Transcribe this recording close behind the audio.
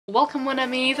Welcome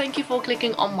Wanami, thank you for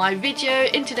clicking on my video.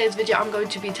 In today's video I'm going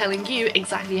to be telling you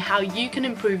exactly how you can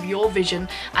improve your vision,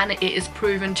 and it is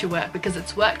proven to work because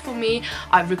it's worked for me.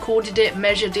 I've recorded it,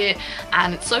 measured it,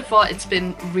 and so far it's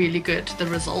been really good, the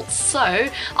results. So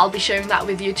I'll be sharing that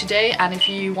with you today, and if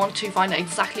you want to find out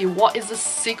exactly what is the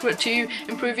secret to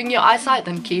improving your eyesight,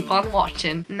 then keep on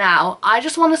watching. Now I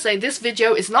just want to say this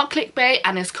video is not clickbait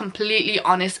and is completely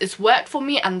honest. It's worked for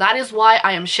me and that is why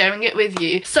I am sharing it with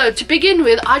you. So to begin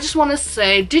with, I just want to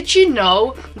say, did you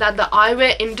know that the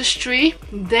eyewear industry,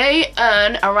 they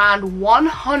earn around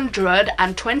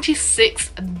 126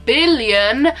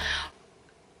 billion?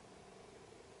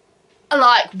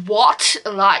 Like what?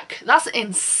 Like that's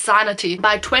insanity.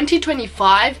 By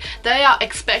 2025 they are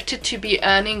expected to be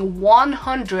earning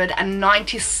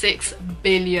 196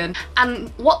 billion. And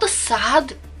what the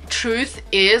sad truth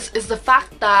is the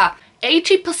fact that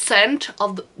 80%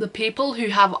 of the people who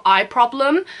have eye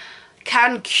problem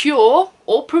can cure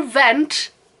or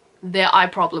prevent their eye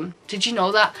problem. Did you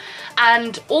know that?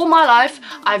 And all my life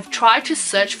I've tried to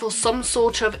search for some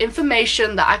sort of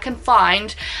information that I can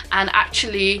find and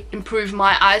actually improve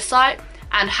my eyesight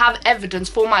and have evidence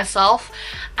for myself.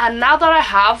 And now that I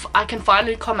have, I can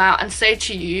finally come out and say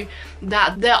to you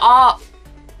that there are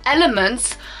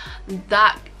elements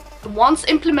that once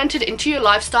implemented into your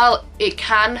lifestyle, it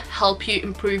can help you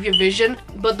improve your vision.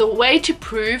 But the way to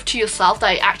prove to yourself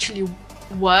that it actually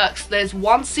works, there's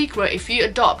one secret. If you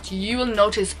adopt, you will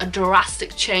notice a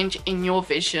drastic change in your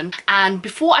vision. And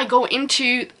before I go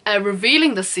into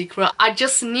revealing the secret, I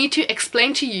just need to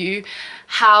explain to you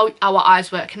how our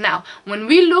eyes work. Now, when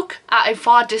we look at a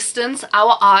far distance,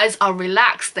 our eyes are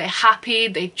relaxed, they're happy,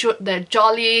 they're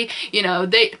jolly, you know,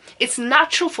 it's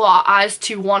natural for our eyes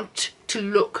to want to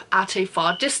look at a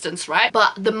far distance, right?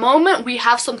 But the moment we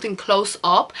have something close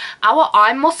up, our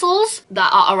eye muscles that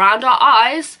are around our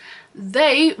eyes,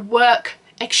 they work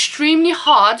extremely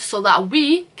hard so that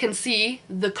we can see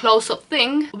the close-up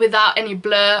thing without any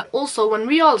blur. Also, when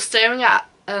we are staring at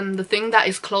the thing that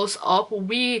is close up,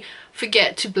 we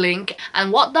forget to blink,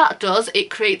 and what that does, it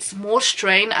creates more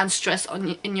strain and stress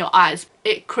in your eyes.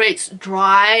 It creates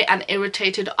dry and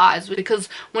irritated eyes because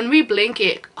when we blink,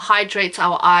 it hydrates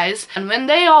our eyes, and when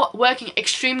they are working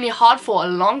extremely hard for a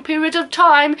long period of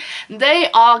time, they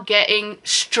are getting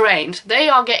strained, they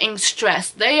are getting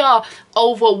stressed, they are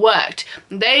overworked,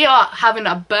 they are having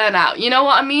a burnout, you know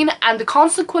what I mean? And the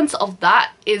consequence of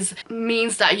that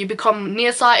means that you become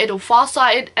nearsighted or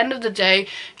farsighted. End of the day,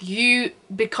 your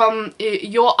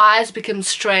eyes become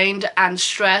strained and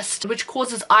stressed, which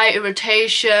causes eye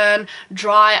irritation,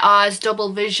 dry eyes,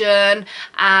 double vision,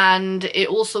 and it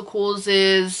also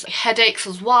causes headaches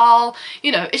as well.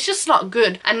 You know, it's just not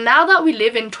good. And now that we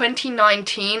live in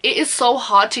 2019, it is so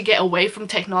hard to get away from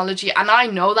technology, and I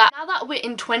know that. Now that we're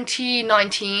in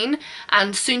 2019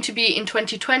 and soon to be in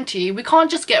 2020, we can't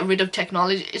just get rid of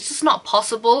technology. It's just not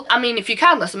possible. I mean, if you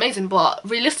can, that's amazing, but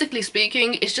realistically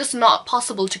speaking, it's just not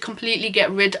possible to completely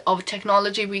get rid of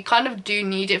technology. We kind of do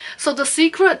need it. So the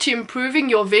secret to improving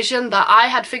your vision that I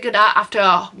had figured out after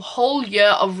a whole year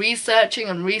of researching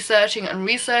and researching and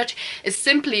research is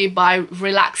simply by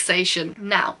relaxation.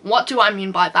 Now, what do I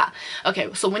mean by that?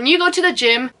 Okay, so when you go to the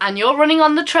gym and you're running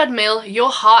on the treadmill, your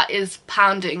heart is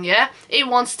pounding, yeah? It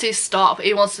wants to stop,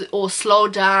 it wants to or slow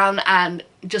down and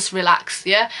just relax,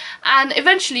 yeah? And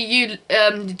eventually you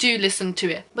do listen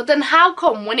to it. But then how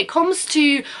come when it comes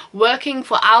to working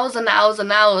for hours and hours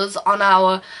and hours on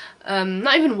our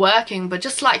not even working, but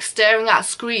just like staring at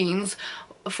screens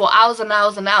for hours and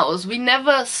hours and hours, we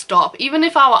never stop? Even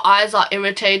if our eyes are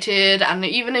irritated, and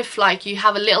even if like you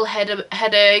have a little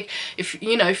headache, if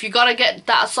you know, if you gotta get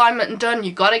that assignment done,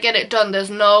 you gotta get it done. There's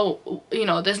no, you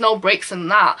know, there's no breaks in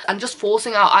that. And just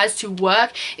forcing our eyes to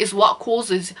work is what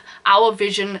causes our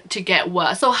vision to get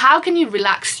worse. So how can you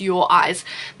relax your eyes?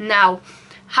 Now,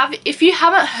 if you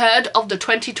haven't heard of the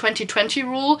 20-20-20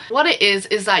 rule, what it is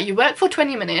that you work for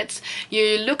 20 minutes,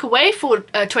 you look away for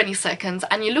 20 seconds,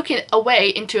 and you look away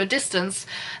into a distance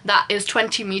that is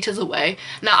 20 meters away.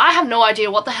 Now, I have no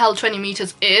idea what the hell 20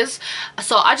 meters is,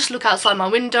 so I just look outside my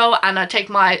window and I take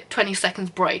my 20 seconds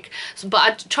break. But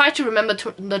I try to remember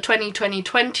the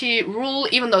 20-20-20 rule,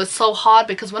 even though it's so hard,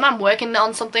 because when I'm working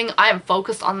on something, I am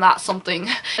focused on that something.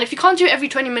 And if you can't do it every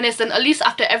 20 minutes, then at least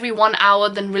after every 1 hour,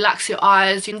 then relax your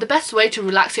eyes. The best way to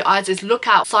relax your eyes is look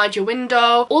outside your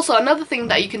window. Also, another thing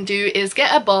that you can do is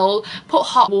get a bowl, put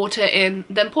hot water in,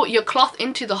 then put your cloth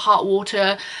into the hot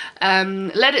water,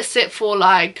 let it sit for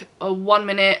like 1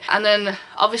 minute, and then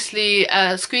obviously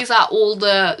squeeze out all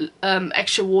the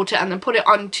extra water and then put it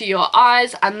onto your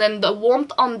eyes, and then the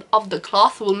warmth of the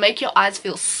cloth will make your eyes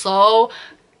feel so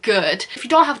good. If you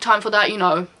don't have time for that, you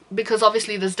know, because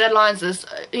obviously there's deadlines, there's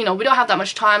you know, we don't have that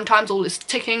much time. Time's always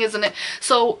ticking, isn't it?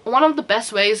 So one of the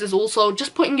best ways is also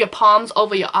just putting your palms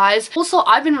over your eyes. Also,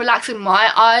 I've been relaxing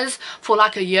my eyes for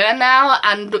like a year now,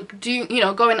 and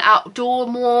going outdoor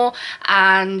more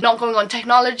and not going on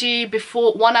technology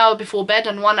before 1 hour before bed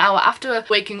and 1 hour after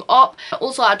waking up.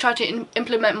 Also, I try to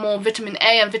implement more vitamin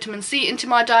A and vitamin C into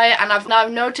my diet, and I've now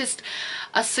noticed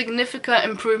a significant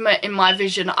improvement in my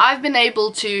vision. I've been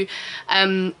able to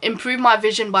improve my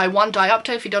vision by 1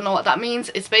 diopter. If you don't know what that means,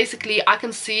 it's basically I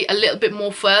can see a little bit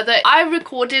more further. I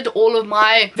recorded all of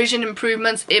my vision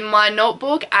improvements in my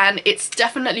notebook, and it's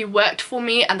definitely worked for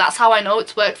me, and that's how I know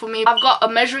it's worked for me. I've got a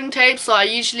measuring tape, so I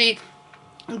usually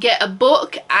get a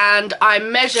book and I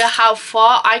measure how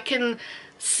far I can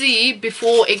see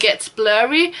before it gets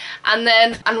blurry, and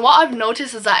what I've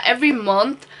noticed is that every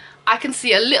month I can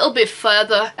see a little bit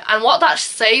further, and what that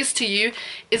says to you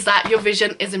is that your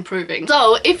vision is improving.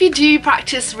 So if you do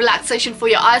practice relaxation for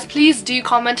your eyes, please do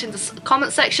comment in the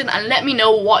comment section and let me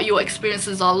know what your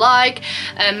experiences are like,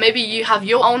 and maybe you have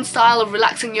your own style of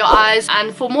relaxing your eyes.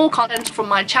 And for more content from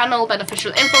my channel,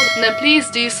 Beneficial Info, then please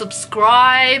do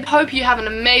subscribe. Hope you have an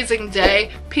amazing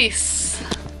day. Peace.